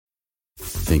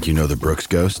Think you know the Brooks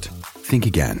Ghost? Think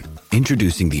again.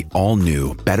 Introducing the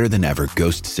all-new, better-than-ever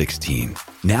Ghost 16.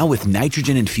 Now with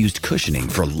nitrogen-infused cushioning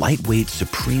for lightweight,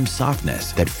 supreme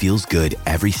softness that feels good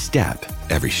every step,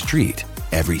 every street,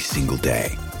 every single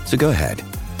day. So go ahead,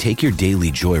 take your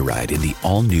daily joyride in the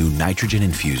all-new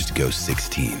nitrogen-infused Ghost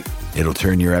 16. It'll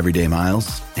turn your everyday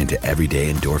miles into everyday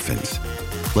endorphins.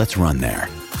 Let's run there.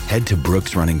 Head to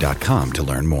brooksrunning.com to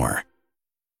learn more.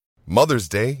 Mother's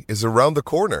Day is around the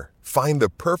corner. Find the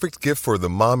perfect gift for the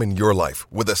mom in your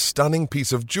life with a stunning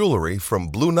piece of jewelry from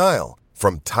Blue Nile.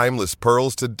 From timeless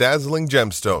pearls to dazzling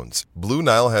gemstones, Blue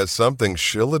Nile has something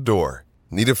she'll adore.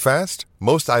 Need it fast?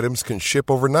 Most items can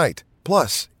ship overnight.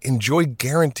 Plus, enjoy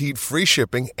guaranteed free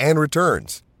shipping and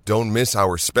returns. Don't miss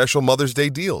our special Mother's Day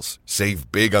deals. Save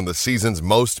big on the season's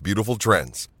most beautiful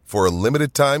trends. For a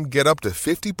limited time, get up to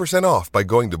 50% off by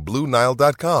going to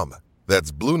BlueNile.com.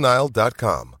 That's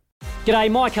BlueNile.com.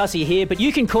 G'day, Mike Hussey here, but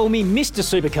you can call me Mr.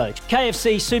 Supercoach.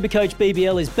 KFC Supercoach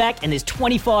BBL is back and there's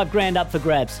 25 grand up for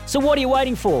grabs. So what are you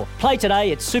waiting for? Play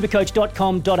today at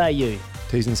supercoach.com.au.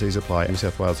 T's and C's apply. New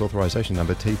South Wales authorisation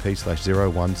number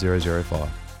TP/01005.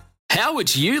 How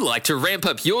would you like to ramp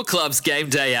up your club's game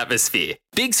day atmosphere?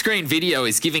 Big Screen Video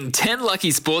is giving 10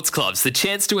 lucky sports clubs the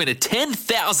chance to win a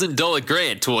 $10,000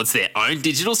 grant towards their own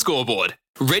digital scoreboard.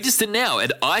 Register now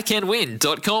at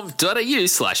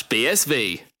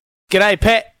iCanWin.com.au/BSV. G'day,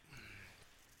 Pat.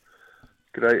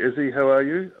 G'day, Izzy. How are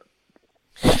you?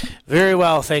 Very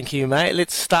well, thank you, mate.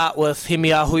 Let's start with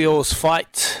Hemi Ahuio's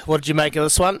fight. What did you make of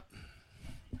this one?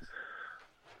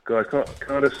 Guys, can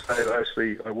I just say that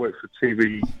actually I work for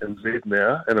TVNZ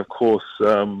now, and of course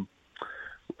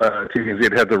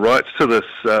TVNZ had the rights to this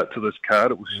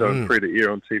card. It was shown free to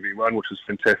air on TV1, which is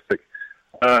fantastic.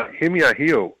 Hemi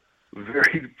Ahuio,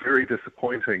 very, very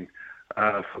disappointing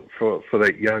for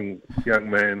that young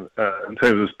man in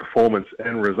terms of his performance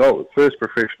and result. First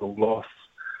professional loss.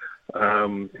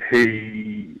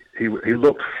 He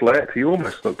looked flat. He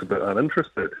almost looked a bit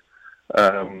uninterested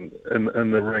in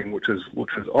the ring, which is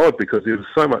odd because there was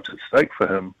so much at stake for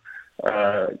him.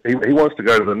 He wants to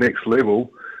go to the next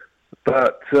level,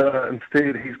 but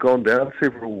instead he's gone down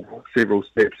several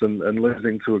steps and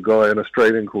losing to a guy, an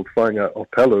Australian called Whainga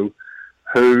Opalu,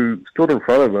 who stood in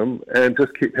front of him and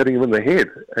just kept hitting him in the head.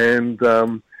 And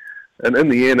in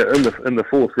the end, in the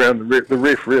fourth round, the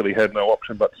ref really had no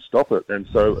option but to stop it. And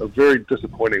so a very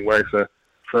disappointing way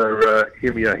for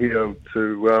Hemi Ahuio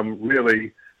to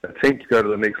really attempt to go to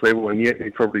the next level, and yet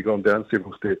he's probably gone down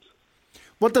several steps.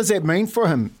 What does that mean for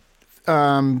him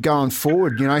going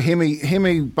forward? You know,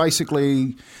 Hemi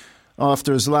basically,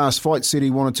 after his last fight, said he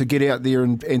wanted to get out there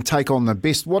and take on the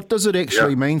best. What does it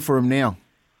actually mean for him now?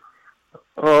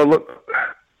 Oh, look,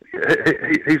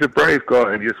 he's a brave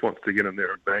guy and he just wants to get in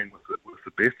there and bang with the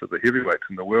best of the heavyweights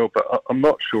in the world, but I'm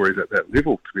not sure he's at that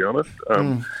level, to be honest.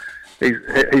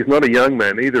 He's not a young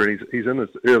man either, and he's in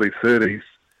his early 30s.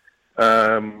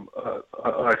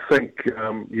 I think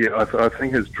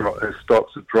his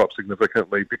stocks have dropped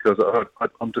significantly because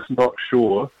I'm just not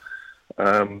sure.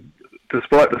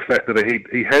 Despite the fact that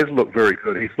he has looked very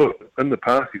good, in the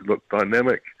past he's looked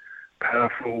dynamic,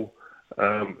 powerful,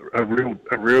 a real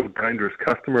dangerous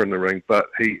customer in the ring. But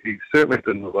he certainly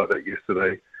didn't look like that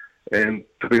yesterday. And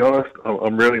to be honest,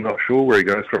 I'm really not sure where he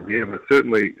goes from here. But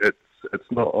certainly it's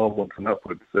not onwards and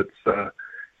upwards.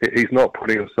 He's not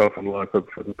putting himself in line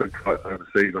for the big fights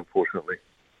overseas, unfortunately.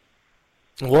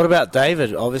 What about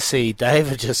David? Obviously,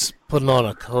 David just putting on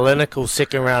a clinical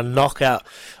second-round knockout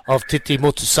of Titi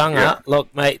Motusanga. Yeah.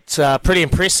 Look, mate, pretty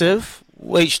impressive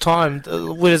each time.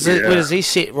 Where does he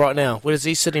sit right now? Where is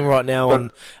he sitting right now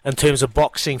in terms of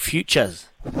boxing futures?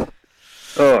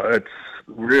 Oh, it's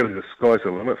really the sky's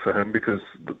the limit for him because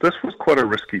this was quite a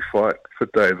risky fight for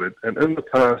David. And in the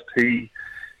past, he's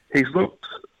looked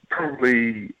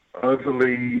probably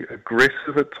overly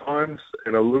aggressive at times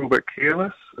and a little bit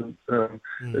careless.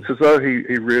 It's as though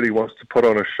he really wants to put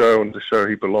on a show and to show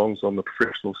he belongs on the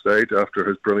professional stage after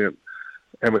his brilliant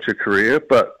amateur career.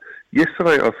 But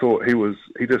yesterday I thought he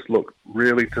just looked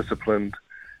really disciplined.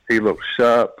 He looked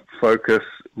sharp, focused,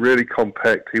 really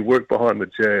compact. He worked behind the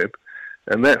jab.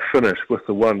 And that finish with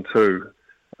the 1-2,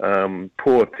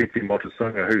 poor Titi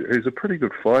Motusanga, who's a pretty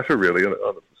good fighter really,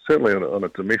 certainly on a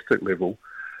domestic level,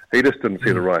 he just didn't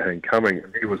see the right hand coming.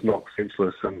 He was knocked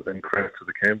senseless and crashed to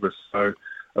the canvas. So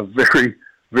a very,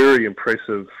 very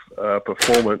impressive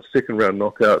performance, second round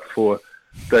knockout for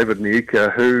David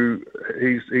Nyika, who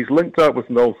he's linked up with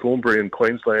Noel Thornbury in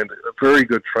Queensland, a very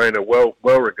good trainer, well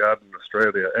regarded in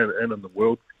Australia and in the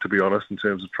world, to be honest, in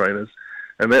terms of trainers.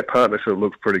 And that partnership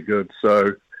looks pretty good.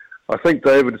 So I think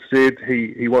David said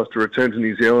he wants to return to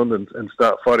New Zealand and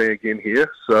start fighting again here.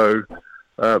 So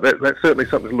that's certainly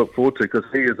something to look forward to, because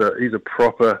he's a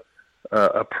proper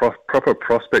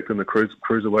prospect in the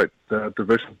cruiserweight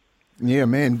division. Yeah,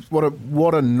 man,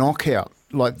 what a knockout!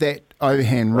 Like that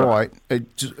overhand right,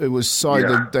 it was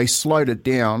so they slowed it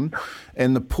down,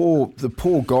 and the poor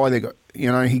guy they got.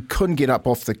 He couldn't get up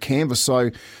off the canvas.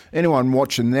 So anyone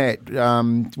watching that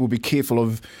will be careful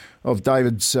of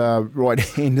David's right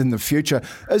hand in the future.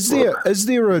 Is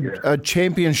there a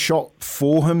champion shot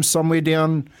for him somewhere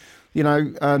down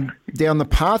the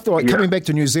path? Like coming back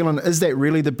to New Zealand, is that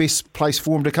really the best place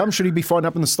for him to come? Should he be fighting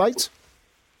up in the States?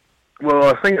 Well,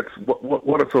 I think it's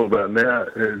what it's all about now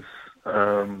is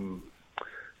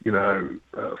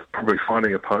probably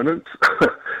finding opponents.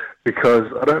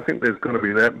 Because I don't think there's going to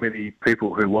be that many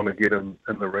people who want to get in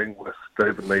the ring with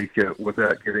David Nyika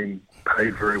without getting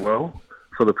paid very well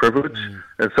for the privilege.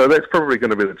 And so that's probably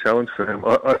going to be the challenge for him.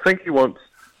 I think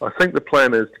the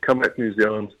plan is to come back to New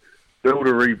Zealand, build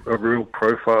a real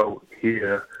profile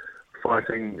here,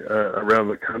 fighting around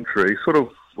the country, sort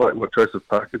of like what Joseph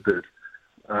Parker did,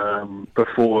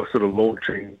 before sort of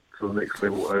launching to the next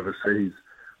level overseas.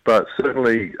 But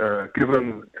certainly,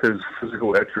 given his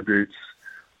physical attributes,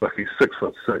 like he's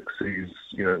 6'6", he's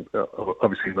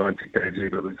obviously 90 kg,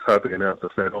 but there's hardly an ounce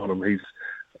of fat on him. He's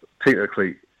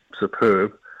technically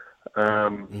superb.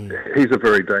 He's a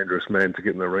very dangerous man to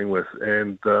get in the ring with,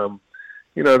 and the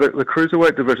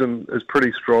cruiserweight division is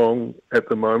pretty strong at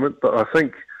the moment. But I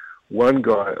think one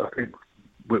guy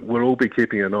we'll all be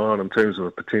keeping an eye on in terms of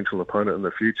a potential opponent in the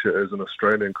future is an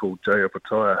Australian called Jay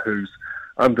Opetaia, who's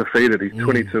undefeated. He's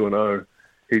 22-0.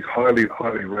 He's highly,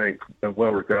 highly ranked and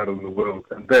well regarded in the world.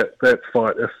 And that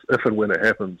fight, if and when it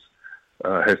happens,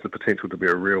 has the potential to be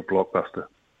a real blockbuster.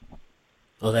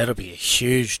 Well, that'll be a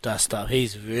huge dust-up.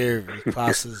 He's very, very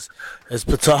class as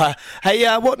Petaia. Hey,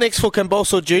 what next for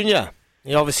Kambosos Jr.?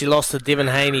 He obviously lost to Devin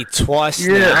Haney twice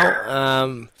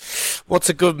now. What's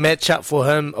a good matchup for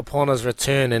him upon his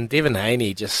return? And Devin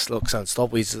Haney just looks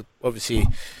unstoppable. He's obviously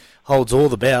holds all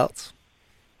the belts.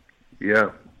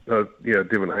 Yeah.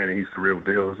 Devin Haney, he's the real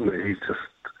deal, isn't he? He's just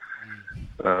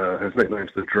his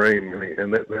nickname's the Dream,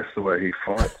 and that's the way he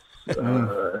fights.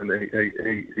 And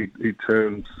he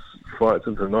turns fights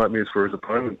into nightmares for his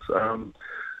opponents.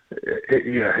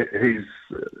 He's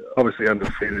obviously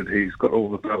undefeated. He's got all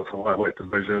the belts in the lightweight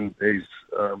division. He's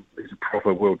a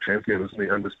proper world champion, isn't he?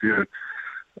 Undisputed.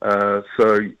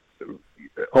 So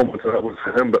onwards and upwards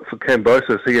for him. But for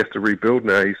Kambosos, he has to rebuild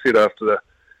now. He said after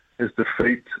his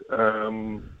defeat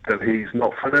that he's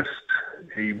not finished.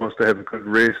 He wants to have a good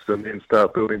rest and then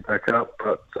start building back up.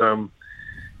 But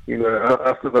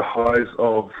after the highs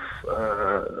of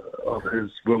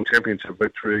his world championship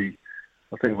victory,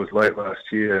 I think it was late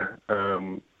last year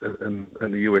in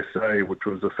the USA, which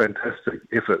was a fantastic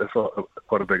effort, if not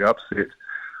quite a big upset.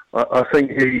 I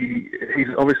think he's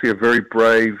obviously a very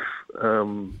brave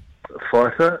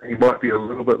fighter. He might be a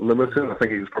little bit limited. I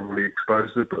think he was probably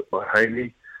exposed a bit by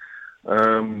Haney.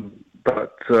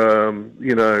 But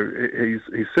he's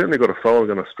certainly got a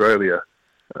following in Australia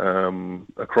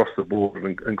across the board,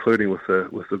 including with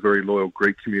the very loyal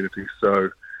Greek community.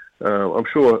 So I'm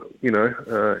sure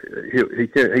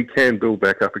he can build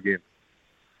back up again.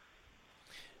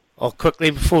 Oh, quickly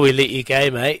before we let you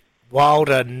go, mate.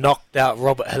 Wilder knocked out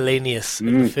Robert Helenius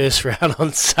in the first round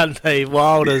on Sunday.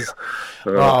 Wilder's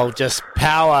just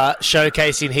power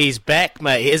showcasing he's back,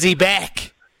 mate. Is he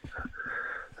back?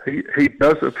 He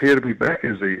does appear to be back,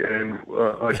 is he? And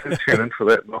I did tune in for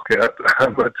that knockout,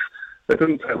 but it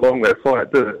didn't take long, that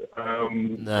fight, did it?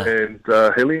 No. And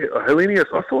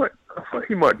Helenius, I thought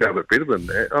he might go a bit better than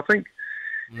that. I think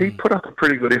he put up a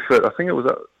pretty good effort. I think it was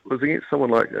against someone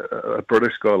like a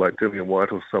British guy like Dillian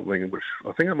White or something, which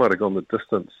I think I might have gone the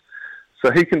distance.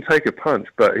 So he can take a punch,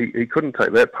 but he couldn't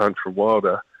take that punch from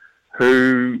Wilder,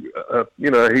 who, he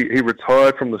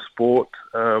retired from the sport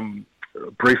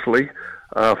briefly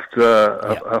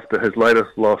after his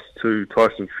latest loss to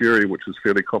Tyson Fury, which was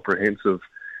fairly comprehensive.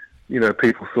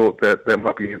 People thought that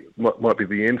might be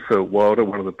the end for Wilder,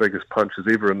 one of the biggest punches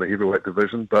ever in the heavyweight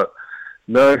division. But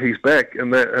no, he's back,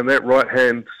 and that right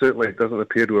hand certainly doesn't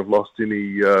appear to have lost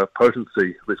any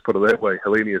potency. Let's put it that way.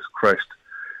 Helenius crashed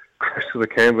to the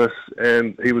canvas,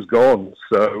 and he was gone.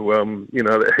 So he's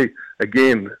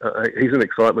an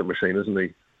excitement machine, isn't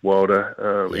he,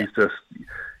 Wilder? He's just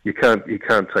you can't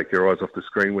take your eyes off the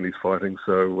screen when he's fighting.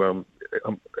 So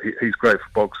he's great for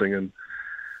boxing and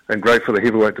great for the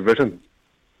heavyweight division.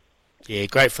 Yeah,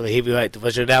 great for the heavyweight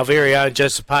division. Our very own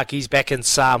Joseph Parker, he's back in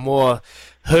Samoa.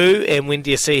 Who and when do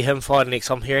you see him fighting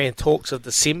next? I'm hearing talks of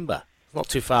December. Not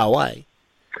too far away.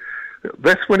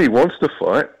 That's when he wants to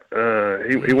fight.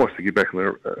 he wants to get back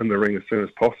in the ring as soon as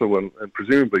possible, and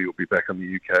presumably he'll be back in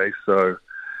the UK. So,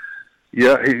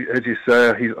 yeah, as you say,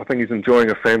 I think he's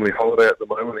enjoying a family holiday at the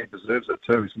moment. He deserves it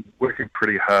too. He's working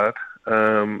pretty hard.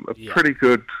 Pretty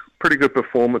good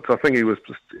performance. I think he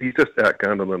just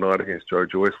outgunned on the night against Joe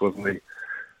Joyce, wasn't he?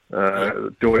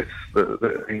 Joyce,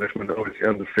 the Englishman, obviously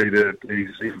undefeated.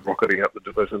 He's rocketing up the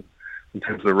division in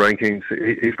terms of the rankings.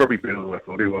 He's probably better than I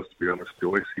thought he was, to be honest.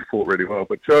 Joyce, he fought really well,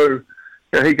 but Joe,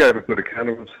 he gave a good account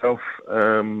of himself.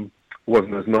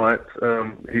 Wasn't his night.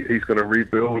 He's going to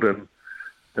rebuild,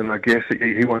 and I guess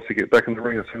he wants to get back in the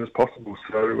ring as soon as possible.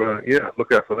 So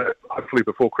look out for that. Hopefully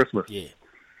before Christmas.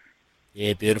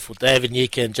 Yeah, beautiful. David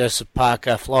Nyika and Joseph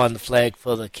Parker flying the flag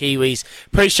for the Kiwis.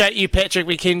 Appreciate you, Patrick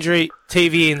McKendry,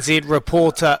 TVNZ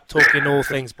reporter, talking all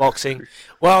things boxing.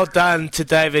 Well done to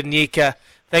David Nyika.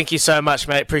 Thank you so much,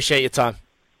 mate. Appreciate your time.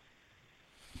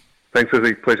 Thanks,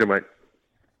 Izzy. Pleasure, mate.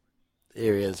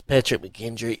 There he is, Patrick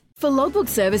McKendry. For logbook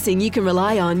servicing you can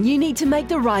rely on, you need to make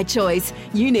the right choice.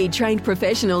 You need trained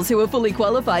professionals who are fully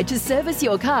qualified to service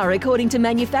your car according to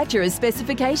manufacturer's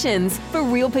specifications. For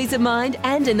real peace of mind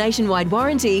and a nationwide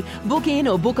warranty, book in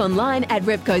or book online at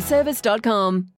repcoservice.com.